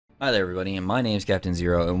Hi there everybody, and my name is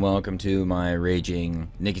CaptainZero, and welcome to my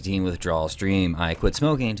raging nicotine withdrawal stream. I quit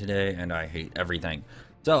smoking today, and I hate everything.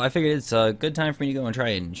 So I figured it's a good time for me to go and try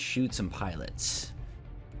and shoot some pilots.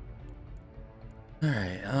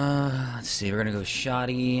 Alright, let's see, we're gonna go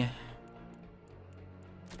shoddy.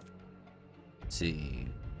 Let's see,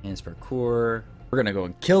 enhanced parkour. We're gonna go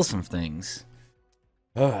and kill some things.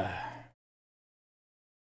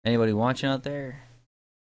 Anybody watching out there?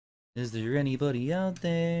 Is there anybody out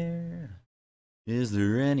there? Is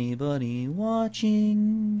there anybody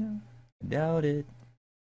watching? I doubt it.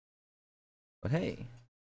 But hey,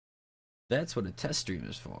 that's what a test stream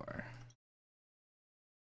is for.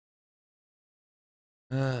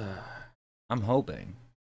 I'm hoping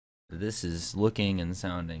this is looking and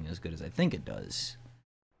sounding as good as I think it does.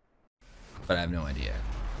 But I have no idea.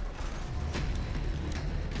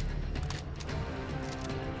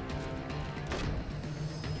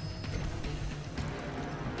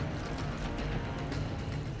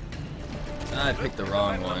 I picked the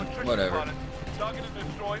wrong one. Whatever. Target and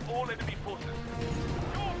destroy all enemy forces.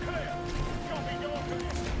 You're clear. Copy, you're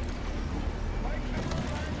clear.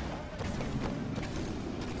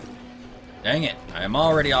 Dang it. I am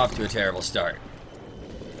already off to a terrible start.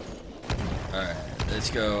 Alright,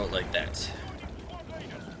 let's go like that.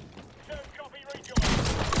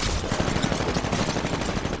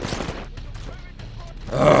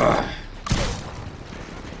 Ugh.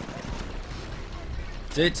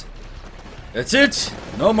 That's it. That's it!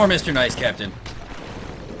 No more Mr. Nice, Captain.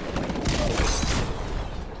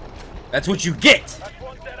 That's what you get!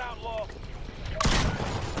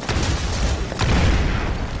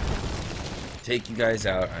 Take you guys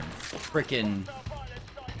out. I'm freaking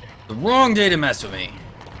the wrong day to mess with me.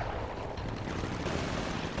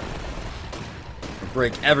 Or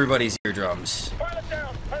break everybody's eardrums.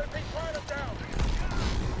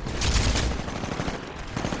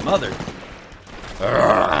 Mother.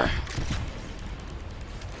 Ugh.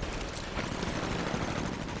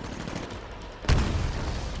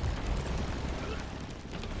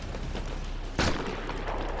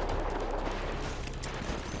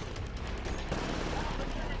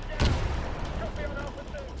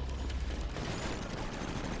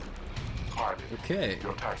 Okay.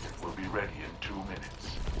 Your Titan will be ready in 2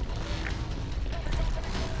 minutes.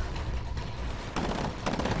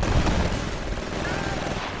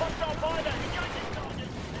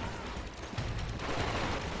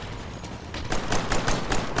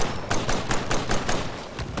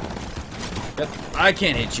 Yep, I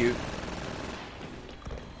can't hit you.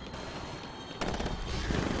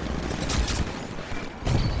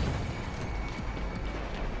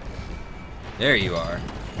 There you are.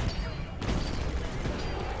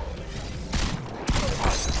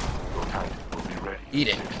 Eat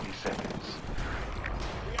it. 60 seconds.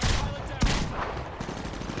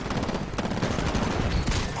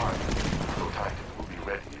 Your Titan will be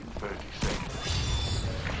ready in 30 seconds.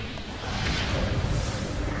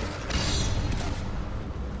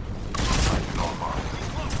 Titan online.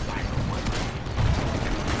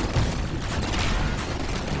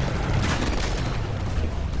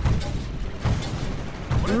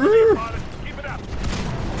 Keep it up.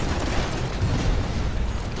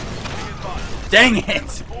 Dang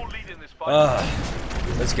it!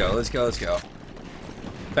 Let's go, let's go, let's go.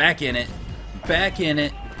 Back in it. Back in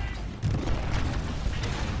it.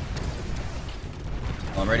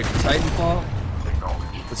 I'm ready for Titanfall.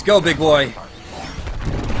 Let's go, big boy.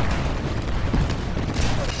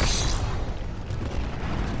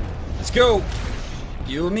 Let's go.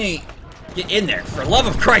 You and me. Get in there. For the love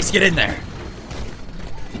of Christ, get in there.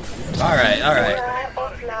 Alright, alright.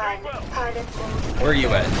 Where are you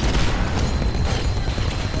at?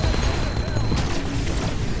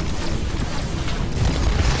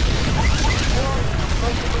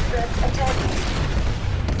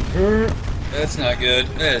 That's not good.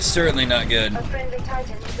 That is certainly not good. A friendly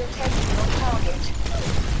Titan is attacking your target.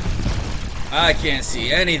 I can't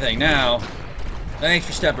see anything now. Thanks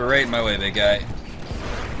for stepping right in my way, big guy.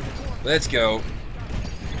 Let's go.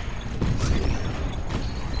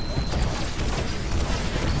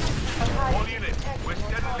 All units, we're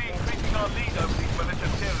steadily increasing our lead over these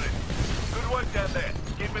militant terrorists. Good work down there.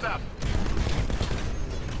 Keep it up.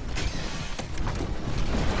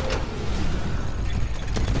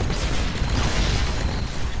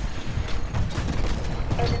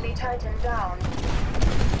 Enemy Titan down.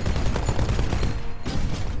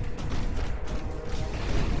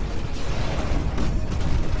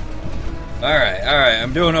 Alright, alright,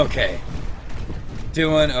 I'm doing okay.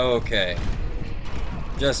 Doing okay.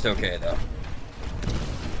 Just okay, though.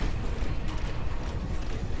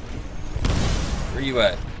 Where you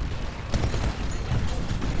at?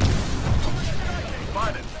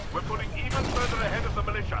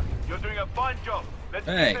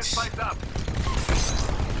 Let's Thanks. keep this place up.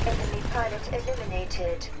 Enemy pilot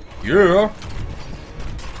eliminated. Yeah.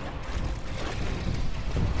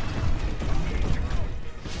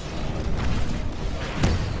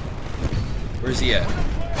 Where's he at?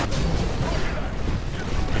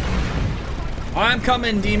 I'm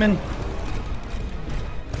coming, demon.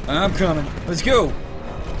 I'm coming. Let's go.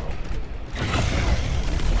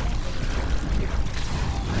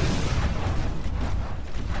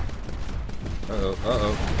 Uh-oh,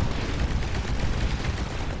 uh-oh.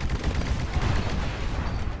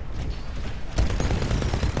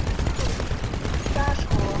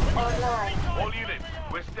 Dashboard online. All units,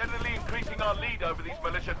 we're steadily increasing our lead over these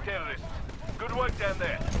militia terrorists. Good work down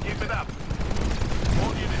there. Keep it up.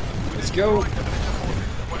 All units, Let's go. we're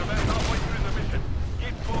about halfway through the mission.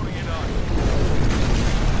 Keep falling in on.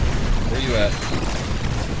 Where you at?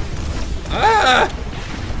 Ah!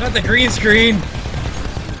 Not the green screen.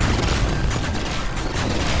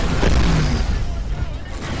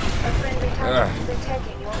 A friendly Titan is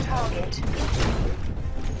attacking your target.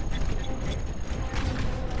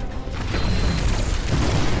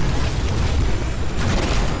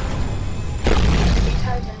 Enemy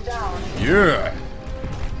Titan down. Yeah.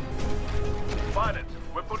 Pilots,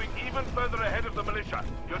 we're putting even further ahead of the militia.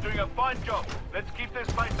 You're doing a fine job. Let's keep this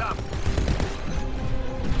place up.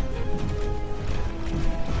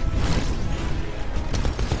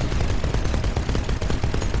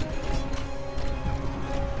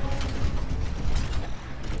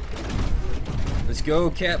 Let's go,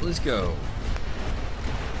 Cap. Let's go.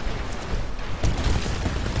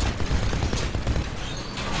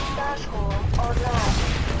 Dashboard online.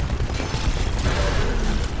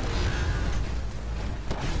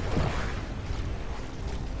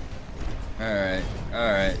 Alright,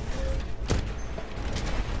 alright.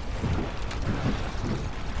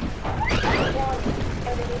 Warning.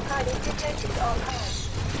 Enemy pilot detected on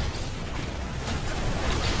high.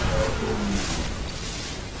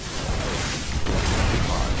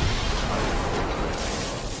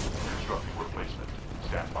 Constructing replacement.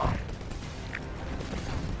 Stand by.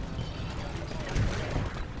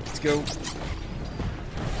 Let's go.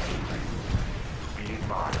 Be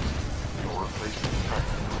advised. Your replacement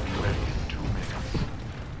Titan will be ready in 2 minutes.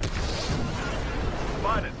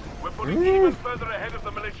 Pilots, we're putting even further ahead of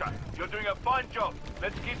the militia. You're doing a fine job.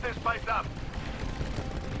 Let's keep this place up.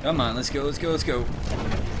 Come on, let's go, let's go, let's go.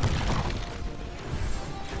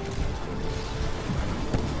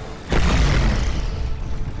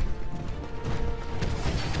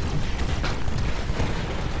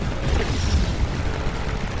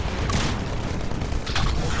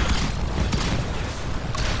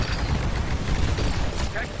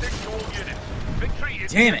 Tactics to all units. Victory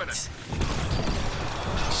is Damn imminent. it.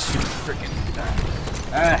 Freaking.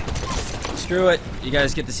 Ah. Screw it. You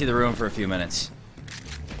guys get to see the room for a few minutes.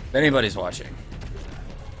 If anybody's watching.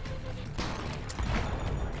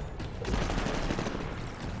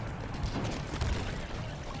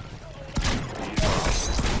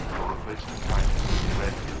 Your replacement Titan will be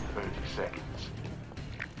ready in 30 seconds.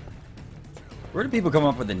 Where do people come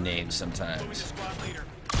up with the names sometimes?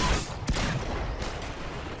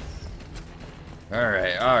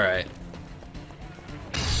 Alright, alright.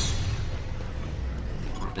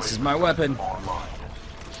 This is my weapon. Online.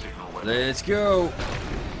 Signal weapon. Let's go.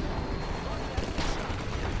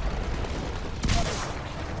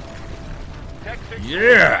 Tactics to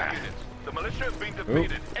Yeah. all units. The militia have been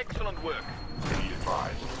defeated. Excellent work. Be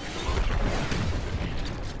advised. The militia have been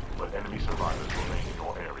defeated. But enemy survivors remain in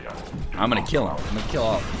your area. I'm gonna kill him. I'm gonna kill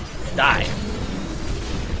all. Die.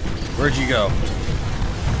 Where'd you go?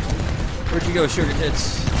 Where'd you go, sugar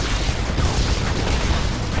tits?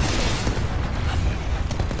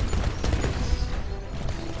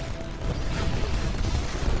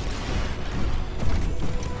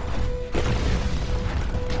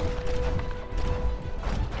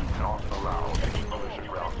 Do not allow any militia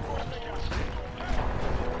ground forces to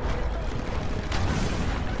escape.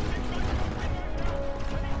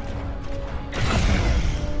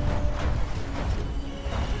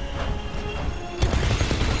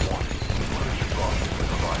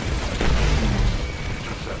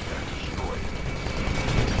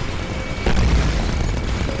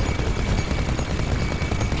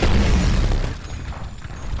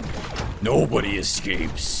 Nobody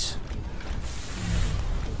escapes.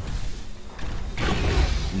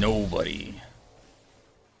 Nobody.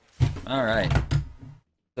 Alright.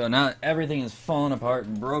 So now everything is falling apart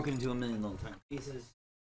and broken into a million little tiny pieces.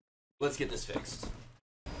 Let's get this fixed.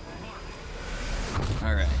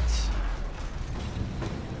 Alright.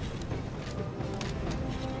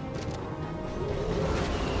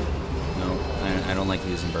 No, I don't like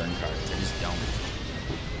using burn cards. I just don't.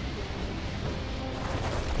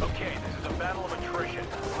 battle of attrition.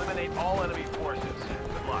 Eliminate all enemy forces.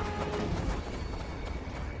 Good luck.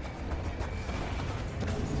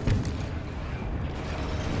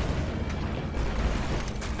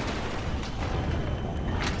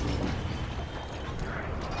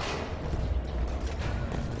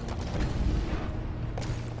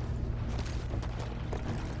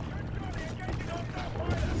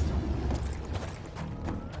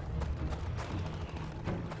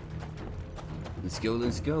 Let's go,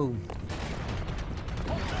 let's go.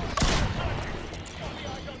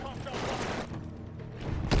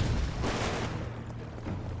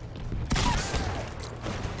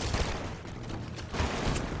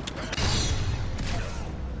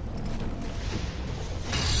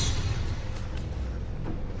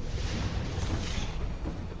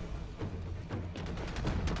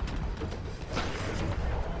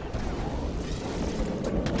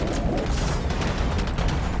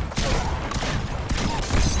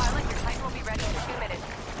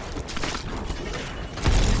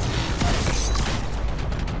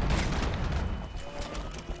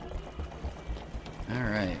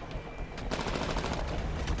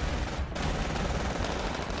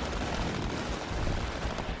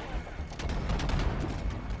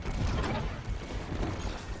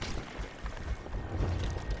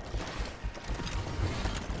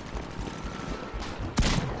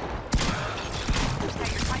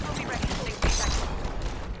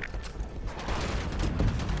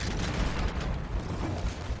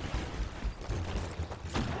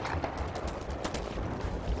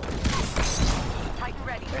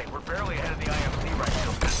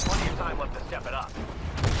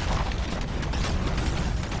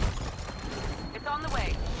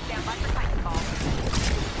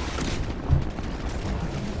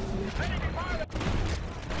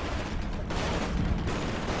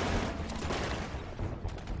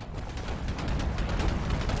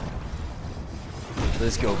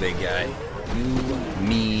 Let's go, big guy. You,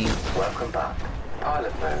 me. Welcome back.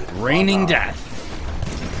 Pilot mode. Raining death.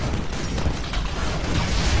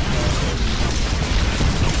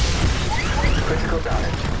 Critical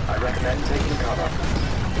damage. I recommend taking cover.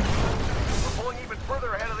 We're pulling even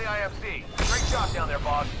further ahead of the IMC. Great job down there,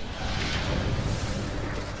 boss.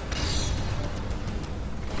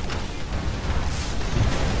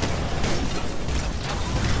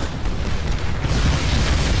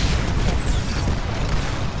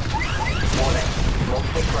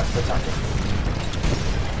 Multiple threats attacking.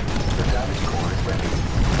 The damage core is ready.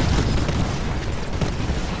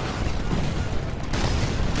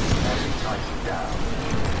 Enemy Titan down.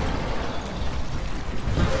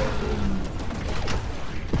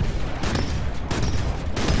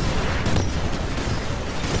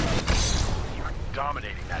 You're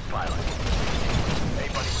dominating that pilot. Hey,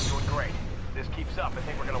 buddy, we're doing great. If this keeps up, I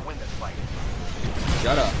think we're gonna win this fight.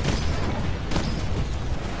 Shut up.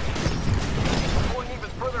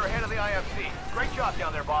 Further ahead of the IMC. Great job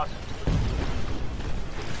down there, boss.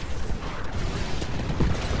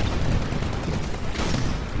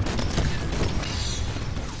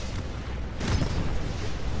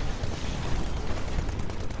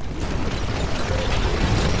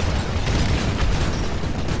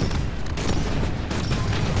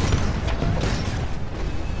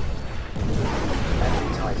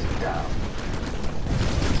 Enemy Titan down.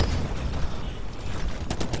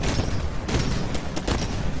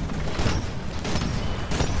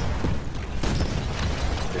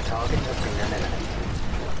 Target has been eliminated.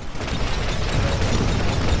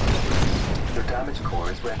 The damage core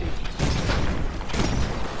is ready.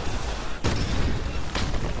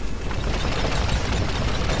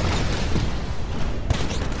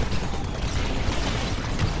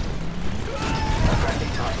 A friendly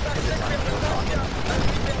Titan is attacking your target.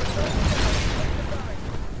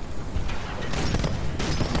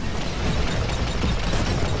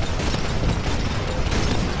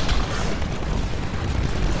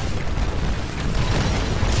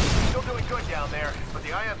 Down there, but the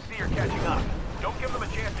IMC are catching up. Don't give them a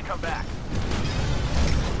chance to come back.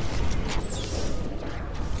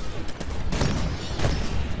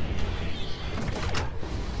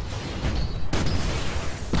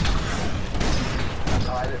 A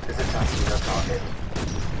pilot is attacking your target.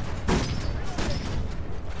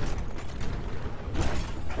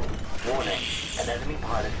 Warning, an enemy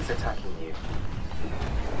pilot is attacking you.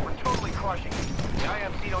 We're totally crushing it. The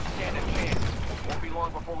IMC don't stand a chance. Won't be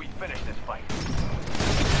long before we finish this fight.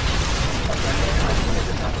 A friendly Titan is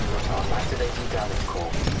attacking your target. Activating damage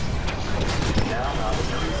core. Now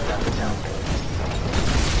increase damage output.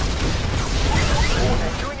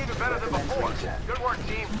 Warning. Doing even better than before. Good work,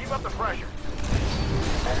 team. Keep up the pressure.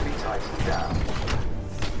 Enemy Titan down.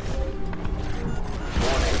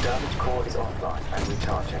 Warning. Damage core is offline and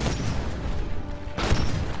recharging.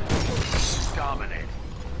 Dominate.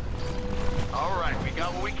 All right, we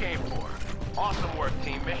got what we came for. Awesome work,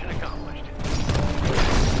 team. Mission accomplished.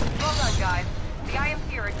 Well done, guys. The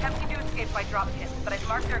IMC are attempting to escape by dropships, but I've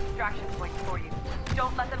marked their extraction points for you.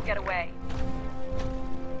 Don't let them get away.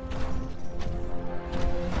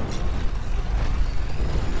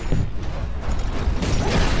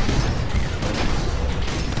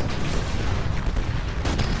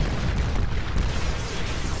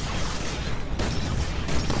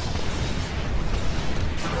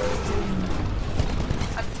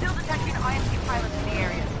 I'm still detecting IMC pilots in the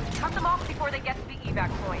area. Cut them off before they get to the evac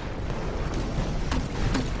point.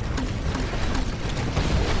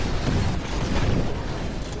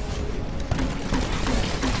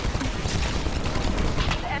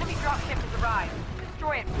 The enemy dropship has arrived.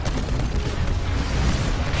 Destroy it.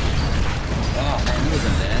 Oh man, it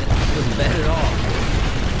wasn't bad. It wasn't bad at all.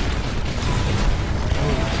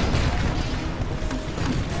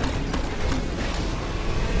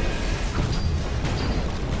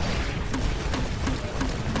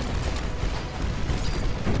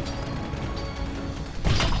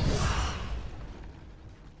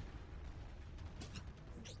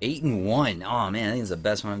 Eight and 1. Oh man, I think it's the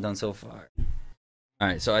best one I've done so far.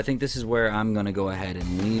 Alright, so I think this is where I'm gonna go ahead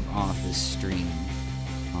and leave off this stream.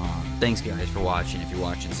 Thanks guys for watching. If you're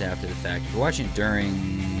watching this after the fact, if you're watching it during, I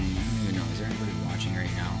don't even know, is there anybody watching right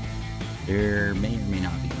now? There may or may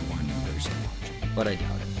not be one person watching, but I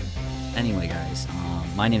doubt it. Anyway guys,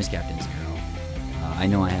 my name is CaptainZero. I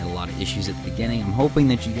know I had a lot of issues at the beginning. I'm hoping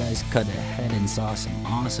that you guys cut ahead and saw some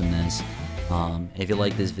awesomeness. If you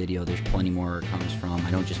like this video, there's plenty more where it comes from.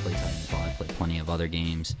 I don't just play Titanfall, I play plenty of other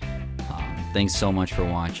games. Thanks so much for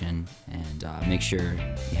watching, and make sure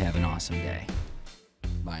you have an awesome day.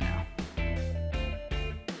 Bye now.